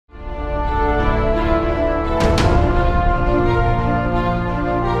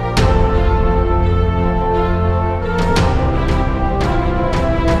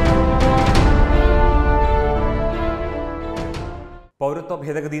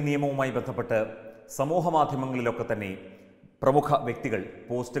ഭേദഗതി നിയമവുമായി ബന്ധപ്പെട്ട് സമൂഹമാധ്യമങ്ങളിലൊക്കെ തന്നെ പ്രമുഖ വ്യക്തികൾ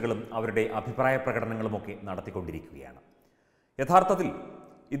പോസ്റ്റുകളും അവരുടെ അഭിപ്രായ പ്രകടനങ്ങളുമൊക്കെ നടത്തിക്കൊണ്ടിരിക്കുകയാണ്. യഥാർത്ഥത്തിൽ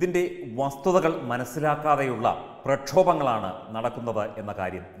ഇതിൻ്റെ വസ്തുതകൾ മനസ്സിലാക്കാതെയുള്ള പ്രക്ഷോഭങ്ങളാണ് നടക്കുന്നത് എന്ന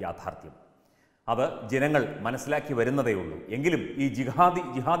കാര്യം യാഥാർത്ഥ്യം. അത് ജനങ്ങൾ മനസ്സിലാക്കി വരുന്നതേ ഉള്ളൂ. എങ്കിലും ഈ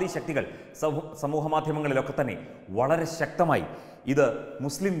ജിഹാദി ശക്തികൾ സമൂഹമാധ്യമങ്ങളിലൊക്കെ തന്നെ വളരെ ശക്തമായി ഇത്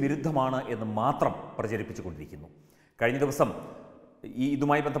മുസ്ലിം വിരുദ്ധമാണ് എന്ന് മാത്രം പ്രചരിപ്പിച്ചുകൊണ്ടിരിക്കുന്നു. കഴിഞ്ഞ ദിവസം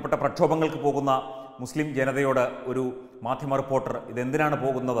ഇതുമായി ബന്ധപ്പെട്ട പ്രക്ഷോഭങ്ങൾക്ക് പോകുന്ന മുസ്ലിം ജനതയോട് ഒരു മാധ്യമ റിപ്പോർട്ടർ ഇതെന്തിനാണ്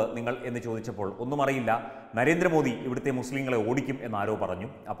പോകുന്നത് നിങ്ങൾ എന്ന് ചോദിച്ചപ്പോൾ ഒന്നും അറിയില്ല, നരേന്ദ്രമോദി ഇവിടുത്തെ മുസ്ലിങ്ങളെ ഓടിക്കും എന്നാരോ പറഞ്ഞു,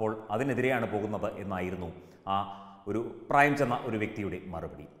 അപ്പോൾ അതിനെതിരെയാണ് പോകുന്നത് എന്നായിരുന്നു ആ ഒരു പ്രായം ചെന്ന ഒരു വ്യക്തിയുടെ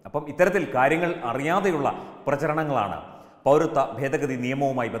മറുപടി. അപ്പം ഇത്തരത്തിൽ കാര്യങ്ങൾ അറിയാതെയുള്ള പ്രചരണങ്ങളാണ് പൗരത്വ ഭേദഗതി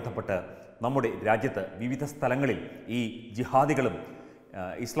നിയമവുമായി ബന്ധപ്പെട്ട് നമ്മുടെ രാജ്യത്ത് വിവിധ സ്ഥലങ്ങളിൽ ഈ ജിഹാദികളും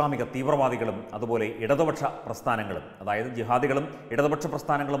ഇസ്ലാമിക തീവ്രവാദികളും അതുപോലെ ഇടതുപക്ഷ പ്രസ്ഥാനങ്ങളും, അതായത് ജിഹാദികളും ഇടതുപക്ഷ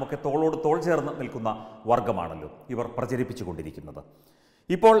പ്രസ്ഥാനങ്ങളുമൊക്കെ തോളോട് തോൾ ചേർന്ന് നിൽക്കുന്ന വർഗമാണല്ലോ ഇവർ പ്രചരിപ്പിച്ചു കൊണ്ടിരിക്കുന്നത്.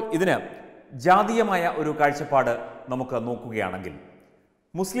 ഇപ്പോൾ ഇതിന് ജാതീയമായ ഒരു കാഴ്ചപ്പാട് നമുക്ക് നോക്കുകയാണെങ്കിൽ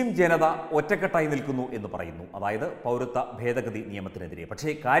മുസ്ലിം ജനത ഒറ്റക്കെട്ടായി നിൽക്കുന്നു എന്ന് പറയുന്നു, അതായത് പൗരത്വ ഭേദഗതി നിയമത്തിനെതിരെ. പക്ഷേ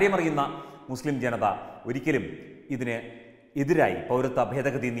കാര്യമറിയുന്ന മുസ്ലിം ജനത ഒരിക്കലും ഇതിന് എതിരായി, പൗരത്വ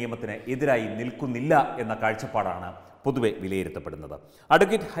ഭേദഗതി നിയമത്തിന് എതിരായി നിൽക്കുന്നില്ല എന്ന കാഴ്ചപ്പാടാണ് പൊതുവെ വിലയിരുത്തപ്പെടുന്നത്.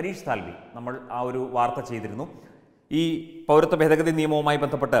 അഡ്വക്കേറ്റ് ഹരീഷ് സാൽവി നമ്മൾ ആ ഒരു വാർത്ത ചെയ്തിരുന്നു. ഈ പൗരത്വ ഭേദഗതി നിയമവുമായി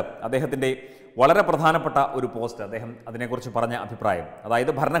ബന്ധപ്പെട്ട് അദ്ദേഹത്തിൻ്റെ വളരെ പ്രധാനപ്പെട്ട ഒരു പോസ്റ്റ്, അദ്ദേഹം അതിനെക്കുറിച്ച് പറഞ്ഞ അഭിപ്രായം,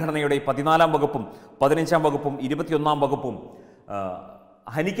 അതായത് ഭരണഘടനയുടെ 14-ാം വകുപ്പും 15-ാം വകുപ്പും 21-ാം വകുപ്പും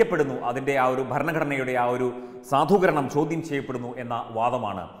ഹനിക്കപ്പെടുന്നു, അതിൻ്റെ ആ ഒരു ഭരണഘടനയുടെ ആ ഒരു സാധൂകരണം ചോദ്യം ചെയ്യപ്പെടുന്നു എന്ന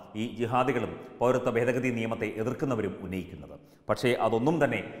വാദമാണ് ഈ ജിഹാദികളും പൗരത്വ ഭേദഗതി നിയമത്തെ എതിർക്കുന്നവരും ഉന്നയിക്കുന്നത്. പക്ഷേ അതൊന്നും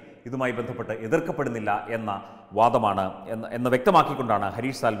തന്നെ ഇതുമായി ബന്ധപ്പെട്ട് എതിർക്കപ്പെടുന്നില്ല എന്ന വാദമാണ് എന്ന് വ്യക്തമാക്കിക്കൊണ്ടാണ്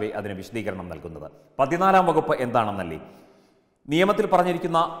ഹരീഷ് സാൽവെ അതിന് വിശദീകരണം നൽകുന്നത്. 14-ാം വകുപ്പ് എന്താണെന്നല്ലേ, നിയമത്തിൽ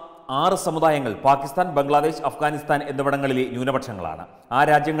പറഞ്ഞിരിക്കുന്ന 6 സമുദായങ്ങൾ പാകിസ്ഥാൻ, ബംഗ്ലാദേശ്, അഫ്ഗാനിസ്ഥാൻ എന്നിവിടങ്ങളിലെ ന്യൂനപക്ഷങ്ങളാണ്. ആ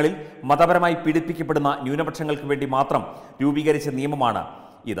രാജ്യങ്ങളിൽ മതപരമായി പീഡിപ്പിക്കപ്പെടുന്ന ന്യൂനപക്ഷങ്ങൾക്ക് വേണ്ടി മാത്രം രൂപീകരിച്ച നിയമമാണ്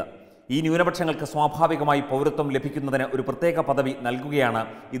ഇത്. ഈ ന്യൂനപക്ഷങ്ങൾക്ക് സ്വാഭാവികമായി പൗരത്വം ലഭിക്കുന്നതിന് ഒരു പ്രത്യേക പദവി നൽകുകയാണ്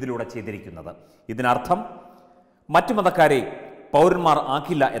ഇതിലൂടെ ചെയ്തിരിക്കുന്നത്. ഇതിനർത്ഥം മറ്റു മതക്കാരെ പൗരന്മാർ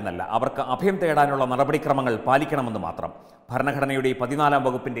ആക്കില്ല എന്നല്ല, അവർക്ക് അഭയം തേടാനുള്ള നടപടിക്രമങ്ങൾ പാലിക്കണമെന്ന് മാത്രം. ഭരണഘടനയുടെ 14-ാം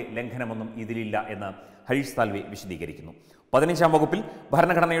വകുപ്പിൻ്റെ ലംഘനമൊന്നും ഇതിലില്ല എന്ന് ഹരീഷ് സാൽവെ വിശദീകരിക്കുന്നു. 15-ാം വകുപ്പിൽ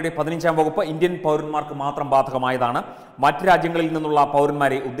ഭരണഘടനയുടെ 15-ാം വകുപ്പ് ഇന്ത്യൻ പൗരന്മാർക്ക് മാത്രം ബാധകമായതാണ്, മറ്റ് രാജ്യങ്ങളിൽ നിന്നുള്ള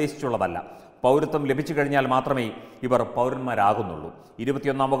പൗരന്മാരെ ഉദ്ദേശിച്ചുള്ളതല്ല. പൗരത്വം ലഭിച്ചു കഴിഞ്ഞാൽ മാത്രമേ ഇവർ പൗരന്മാരാകുന്നുള്ളൂ.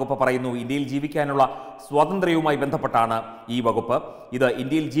 21-ാം വകുപ്പ് പറയുന്നു ഇന്ത്യയിൽ ജീവിക്കാനുള്ള സ്വാതന്ത്ര്യവുമായി ബന്ധപ്പെട്ടാണ് ഈ വകുപ്പ്. ഇത്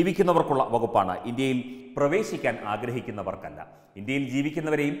ഇന്ത്യയിൽ ജീവിക്കുന്നവർക്കുള്ള വകുപ്പാണ്, ഇന്ത്യയിൽ പ്രവേശിക്കാൻ ആഗ്രഹിക്കുന്നവർക്കല്ല. ഇന്ത്യയിൽ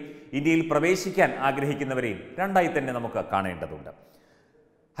ജീവിക്കുന്നവരെയും ഇന്ത്യയിൽ പ്രവേശിക്കാൻ ആഗ്രഹിക്കുന്നവരെയും രണ്ടായി തന്നെ നമുക്ക് കാണേണ്ടതുണ്ട്.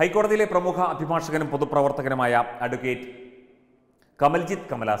 ഹൈക്കോടതിയിലെ പ്രമുഖ അഭിഭാഷകനും പൊതുപ്രവർത്തകനുമായ അഡ്വക്കേറ്റ് കമൽജിത്ത്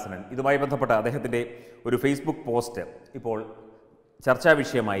കമലാസനൻ ഇതുമായി ബന്ധപ്പെട്ട് അദ്ദേഹത്തിൻ്റെ ഒരു ഫേസ്ബുക്ക് പോസ്റ്റ് ഇപ്പോൾ ചർച്ചാ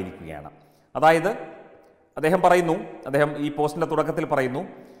വിഷയമായിരിക്കുകയാണ്. അതായത് അദ്ദേഹം ഈ പോസ്റ്റിൻ്റെ തുടക്കത്തിൽ പറയുന്നു,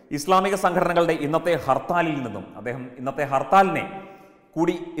 ഇസ്ലാമിക സംഘടനകളുടെ ഇന്നത്തെ ഹർത്താലിൽ നിന്നും അദ്ദേഹം ഇന്നത്തെ ഹർത്താലിനെ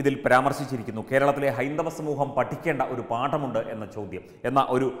കൂടി ഇതിൽ പരാമർശിച്ചിരിക്കുന്നു. കേരളത്തിലെ ഹൈന്ദവ സമൂഹം പഠിക്കേണ്ട ഒരു പാഠമുണ്ട് എന്ന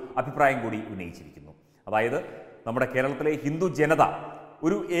ഒരു അഭിപ്രായം കൂടി ഉന്നയിച്ചിരിക്കുന്നു. അതായത് നമ്മുടെ കേരളത്തിലെ ഹിന്ദു ജനത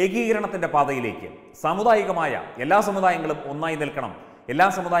ഒരു ഏകീകരണത്തിൻ്റെ പാതയിലേക്ക്, സാമുദായികമായ എല്ലാ സമുദായങ്ങളും ഒന്നായി നിൽക്കണം, എല്ലാ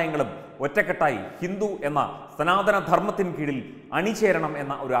സമുദായങ്ങളും ഒറ്റക്കെട്ടായി ഹിന്ദു എന്ന സനാതന ധർമ്മത്തിന് കീഴിൽ അണിചേരണം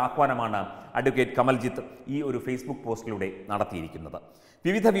എന്ന ഒരു ആഹ്വാനമാണ് അഡ്വക്കേറ്റ് കമൽജിത്ത് ഈ ഒരു ഫേസ്ബുക്ക് പോസ്റ്റിലൂടെ നടത്തിയിരിക്കുന്നത്.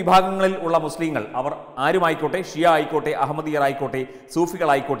 വിവിധ വിഭാഗങ്ങളിൽ ഉള്ള മുസ്ലിങ്ങൾ, അവർ ആരുമായിക്കോട്ടെ, ഷിയ ആയിക്കോട്ടെ, അഹമ്മദിയർ ആയിക്കോട്ടെ,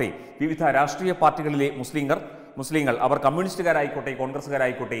 സൂഫികളായിക്കോട്ടെ, വിവിധ രാഷ്ട്രീയ പാർട്ടികളിലെ മുസ്ലിങ്ങൾ അവർ കമ്മ്യൂണിസ്റ്റുകാരായിക്കോട്ടെ,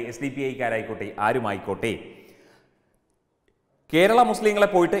 കോൺഗ്രസ്സുകാരായിക്കോട്ടെ, sndp ഐക്കാരായിക്കോട്ടെ, ആരുമായിക്കോട്ടെ, കേരള മുസ്ലിങ്ങളെ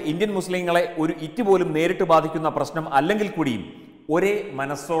പോയിട്ട് ഇന്ത്യൻ മുസ്ലിങ്ങളെ ഒരു ഇറ്റ് പോലും നേരിട്ട് ബാധിക്കുന്ന പ്രശ്നം അല്ലെങ്കിൽ കൂടിയും ഒരേ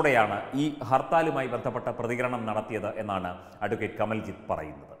മനസ്സോടെയാണ് ഈ ഹർത്താലുമായി ബന്ധപ്പെട്ട പ്രതികരണം നടത്തിയത് എന്നാണ് അഡ്വക്കേറ്റ് കമൽജിത്ത്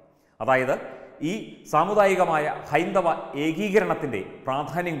പറയുന്നത്. അതായത് ഈ സാമുദായികമായ ഹൈന്ദവ ഏകീകരണത്തിൻ്റെ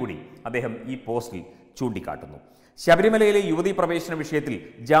പ്രാധാന്യം കൂടി അദ്ദേഹം ഈ പോസ്റ്റിൽ ചൂണ്ടിക്കാട്ടുന്നു. ശബരിമലയിലെ യുവതീ പ്രവേശന വിഷയത്തിൽ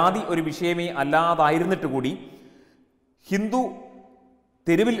ജാതി ഒരു വിഷയമേ അല്ലാതായിരുന്നിട്ട് കൂടി ഹിന്ദു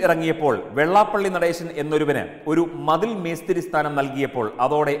തെരുവിൽ ഇറങ്ങിയപ്പോൾ വെള്ളാപ്പള്ളി നടേശൻ എന്നൊരുവന് ഒരു മതിൽ മേസ്തിരി സ്ഥാനം നൽകിയപ്പോൾ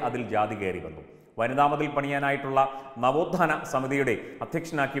അതോടെ അതിൽ ജാതി കയറി വന്നു. വനിതാ മതിൽ പണിയാനായിട്ടുള്ള നവോത്ഥാന സമിതിയുടെ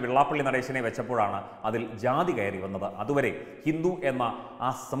അധ്യക്ഷനാക്കി വെള്ളാപ്പള്ളി നടേശനെ വെച്ചപ്പോഴാണ് അതിൽ ജാതി കയറി വന്നത്. അതുവരെ ഹിന്ദു എന്ന ആ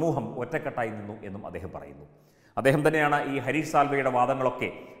സമൂഹം ഒറ്റക്കെട്ടായി നിന്നു എന്നും അദ്ദേഹം പറയുന്നു. അദ്ദേഹം തന്നെയാണ് ഈ ഹരീഷ് സാൽവെയുടെ വാദങ്ങളൊക്കെ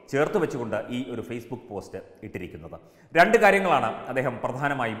ചേർത്ത് വെച്ചുകൊണ്ട് ഈ ഒരു ഫേസ്ബുക്ക് പോസ്റ്റ് ഇട്ടിരിക്കുന്നത്. 2 കാര്യങ്ങളാണ് അദ്ദേഹം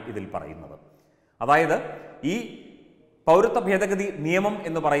പ്രധാനമായും ഇതിൽ പറയുന്നത്. അതായത് ഈ പൗരത്വ ഭേദഗതി നിയമം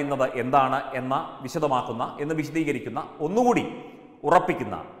എന്ന് പറയുന്നത് എന്താണ് എന്ന് വിശദീകരിക്കുന്ന, ഒന്നുകൂടി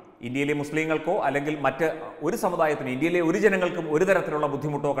ഉറപ്പിക്കുന്ന ഇന്ത്യയിലെ മുസ്ലിങ്ങൾക്കോ അല്ലെങ്കിൽ മറ്റ് ഒരു സമുദായത്തിനും ഇന്ത്യയിലെ ഒരു ജനങ്ങൾക്കും ഒരു തരത്തിലുള്ള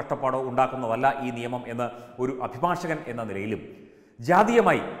ബുദ്ധിമുട്ടോ കഷ്ടപ്പാടോ ഉണ്ടാക്കുന്നതല്ല ഈ നിയമം എന്ന് ഒരു അഭിഭാഷകൻ എന്ന നിലയിലും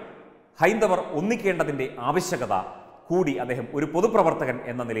ജാതീയമായി ഹൈന്ദവർ ഒന്നിക്കേണ്ടതിൻ്റെ ആവശ്യകത കൂടി അദ്ദേഹം ഒരു പൊതുപ്രവർത്തകൻ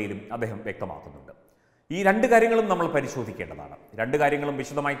എന്ന നിലയിലും അദ്ദേഹം വ്യക്തമാക്കുന്നുണ്ട്. ഈ രണ്ട് കാര്യങ്ങളും നമ്മൾ പരിശോധിക്കേണ്ടതാണ്. രണ്ട് കാര്യങ്ങളും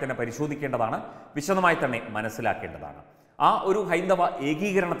വിശദമായി തന്നെ പരിശോധിക്കേണ്ടതാണ്, വിശദമായി തന്നെ മനസ്സിലാക്കേണ്ടതാണ്. ആ ഒരു ഹൈന്ദവ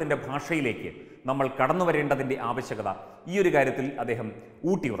ഏകീകരണത്തിൻ്റെ ഭാഷയിലേക്ക് നമ്മൾ കടന്നു വരേണ്ടതിൻ്റെ ആവശ്യകത ഈ ഒരു കാര്യത്തിൽ അദ്ദേഹം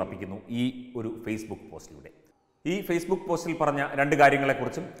ഊട്ടിയുറപ്പിക്കുന്നു ഈ ഒരു ഫേസ്ബുക്ക് പോസ്റ്റിലൂടെ. ഈ ഫേസ്ബുക്ക് പോസ്റ്റിൽ പറഞ്ഞ രണ്ട്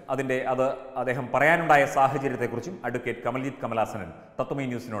കാര്യങ്ങളെക്കുറിച്ചും അദ്ദേഹം പറയാനുണ്ടായ സാഹചര്യത്തെക്കുറിച്ചും അഡ്വക്കേറ്റ് കമൽജ തത്വമയി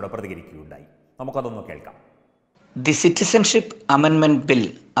ന്യൂസിനോട് പ്രതികരിക്കുകയുണ്ടായി. നമുക്കതൊന്ന് കേൾക്കാം. ദി സിറ്റിസൺഷിപ്പ് അമെൻമെൻറ്റ് ബിൽ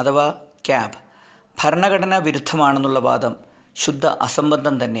അഥവാ ക്യാബ് ഭരണഘടനാ വിരുദ്ധമാണെന്നുള്ള വാദം ശുദ്ധ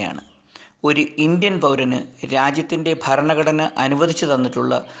അസംബന്ധം തന്നെയാണ്. ഒരു ഇന്ത്യൻ പൗരന് രാജ്യത്തിൻ്റെ ഭരണഘടന അനുവദിച്ചു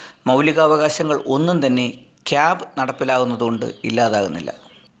തന്നിട്ടുള്ള മൗലികാവകാശങ്ങൾ ഒന്നും തന്നെ ക്യാബ് നടപ്പിലാകുന്നതുകൊണ്ട് ഇല്ലാതാകുന്നില്ല.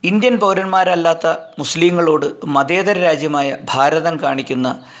 ഇന്ത്യൻ പൗരന്മാരല്ലാത്ത മുസ്ലിങ്ങളോട് മതേതര രാജ്യമായ ഭാരതം കാണിക്കുന്ന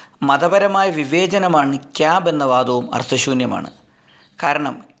മതപരമായ വിവേചനമാണ് ക്യാബ് എന്ന വാദവും അർത്ഥശൂന്യമാണ്.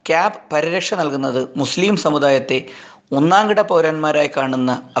 കാരണം ക്യാബ് പരിരക്ഷ നൽകുന്നത് മുസ്ലിം സമുദായത്തെ ഒന്നാംകിട പൗരന്മാരായി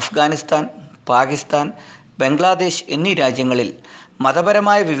കാണുന്ന അഫ്ഗാനിസ്ഥാൻ, പാകിസ്ഥാൻ, ബംഗ്ലാദേശ് എന്നീ രാജ്യങ്ങളിൽ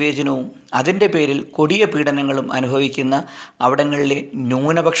മതപരമായ വിവേചനവും അതിൻ്റെ പേരിൽ കൊടിയ പീഡനങ്ങളും അനുഭവിക്കുന്ന അവിടങ്ങളിലെ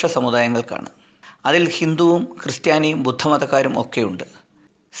ന്യൂനപക്ഷ സമുദായങ്ങൾക്കാണ്. അതിൽ ഹിന്ദുവും ക്രിസ്ത്യാനിയും ബുദ്ധമതക്കാരും ഒക്കെയുണ്ട്.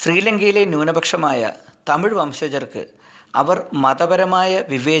 ശ്രീലങ്കയിലെ ന്യൂനപക്ഷമായ തമിഴ് വംശജർക്ക് അവർ മതപരമായ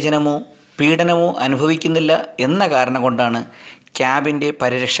വിവേചനമോ പീഡനമോ അനുഭവിക്കുന്നില്ല എന്ന കാരണം കൊണ്ടാണ് ക്യാബിൻ്റെ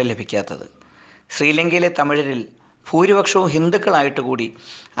പരിരക്ഷ ലഭിക്കാത്തത്. ശ്രീലങ്കയിലെ തമിഴരിൽ ഭൂരിപക്ഷവും ഹിന്ദുക്കളായിട്ട് കൂടി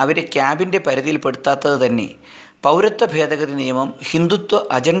അവരെ ക്യാബിൻ്റെ പരിധിയിൽപ്പെടുത്താത്തത് തന്നെ പൗരത്വ ഭേദഗതി നിയമം ഹിന്ദുത്വ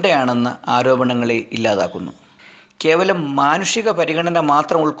അജണ്ടയാണെന്ന ആരോപണങ്ങളെ ഇല്ലാതാക്കുന്നു. കേവലം മാനുഷിക പരിഗണന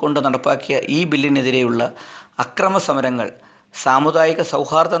മാത്രം ഉൾക്കൊണ്ട് നടപ്പാക്കിയ ഈ ബില്ലിനെതിരെയുള്ള അക്രമ സമരങ്ങൾ സാമുദായിക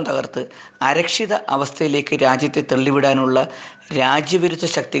സൗഹാർദ്ദം തകർത്ത് അരക്ഷിത അവസ്ഥയിലേക്ക് രാജ്യത്തെ തള്ളിവിടാനുള്ള രാജ്യവിരുദ്ധ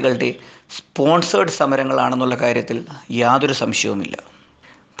ശക്തികളുടെ സ്പോൺസേഡ് സമരങ്ങളാണെന്നുള്ള കാര്യത്തിൽ യാതൊരു സംശയവുമില്ല.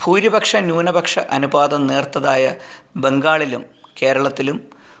 ഭൂരിപക്ഷ ന്യൂനപക്ഷ അനുപാതം നേർത്തതായ ബംഗാളിലും കേരളത്തിലും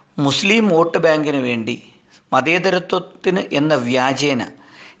മുസ്ലിം വോട്ട് ബാങ്കിന് വേണ്ടി മതേതരത്വത്തിന് എന്ന വ്യാജേന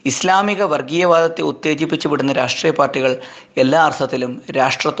ഇസ്ലാമിക വർഗീയവാദത്തെ ഉത്തേജിപ്പിച്ചു വിടുന്ന രാഷ്ട്രീയ പാർട്ടികൾ എല്ലാ അർത്ഥത്തിലും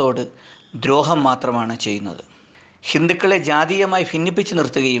രാഷ്ട്രത്തോട് ദ്രോഹം മാത്രമാണ് ചെയ്യുന്നത്. ഹിന്ദുക്കളെ ജാതീയമായി ഭിന്നിപ്പിച്ചു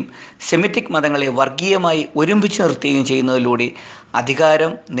നിർത്തുകയും സെമിറ്റിക് മതങ്ങളെ വർഗീയമായി ഒരുമിച്ച് നിർത്തുകയും ചെയ്യുന്നതിലൂടെ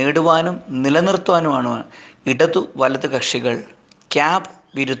അധികാരം നേടുവാനും നിലനിർത്തുവാനുമാണ് ഇടതു വലതു കക്ഷികൾ ക്യാബ്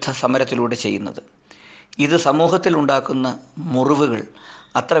വിരുദ്ധ സമരത്തിലൂടെ ചെയ്യുന്നത്. ഇത് സമൂഹത്തിൽ ഉണ്ടാക്കുന്ന മുറിവുകൾ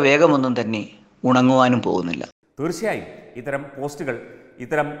അത്ര വേഗമൊന്നും തന്നെ ഉണങ്ങുവാനും പോകുന്നില്ല. തീർച്ചയായും ഇത്തരം പോസ്റ്റുകൾ,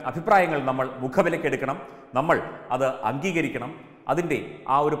 ഇത്തരം അഭിപ്രായങ്ങൾ നമ്മൾ മുഖവിലക്കെടുക്കണം, നമ്മൾ അത് അംഗീകരിക്കണം, അതിൻ്റെ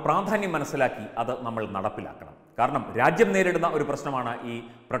ആ ഒരു പ്രാധാന്യം മനസ്സിലാക്കി അത് നമ്മൾ നടപ്പിലാക്കണം. കാരണം രാജ്യം നേരിടുന്ന ഒരു പ്രശ്നമാണ് ഈ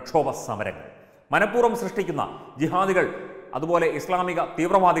പ്രക്ഷോഭ സമരങ്ങൾ. മനഃപൂർവ്വം സൃഷ്ടിക്കുന്ന ജിഹാദികൾ, അതുപോലെ ഇസ്ലാമിക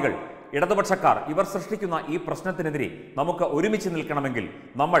തീവ്രവാദികൾ, ഇടതുപക്ഷക്കാർ ഇവർ സൃഷ്ടിക്കുന്ന ഈ പ്രശ്നത്തിനെതിരെ നമുക്ക് ഒരുമിച്ച് നിൽക്കണമെങ്കിൽ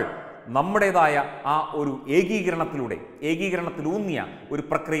നമ്മൾ നമ്മുടേതായ ആ ഒരു ഏകീകരണത്തിലൂന്നിയ ഒരു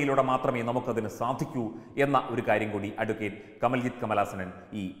പ്രക്രിയയിലൂടെ മാത്രമേ നമുക്കതിന് സാധിക്കൂ എന്ന ഒരു കാര്യം കൂടി അഡ്വക്കേറ്റ് കമൽജ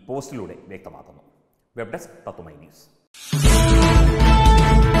ഈ പോസ്റ്റിലൂടെ വ്യക്തമാക്കുന്നു. Web desk Tatwamayi news.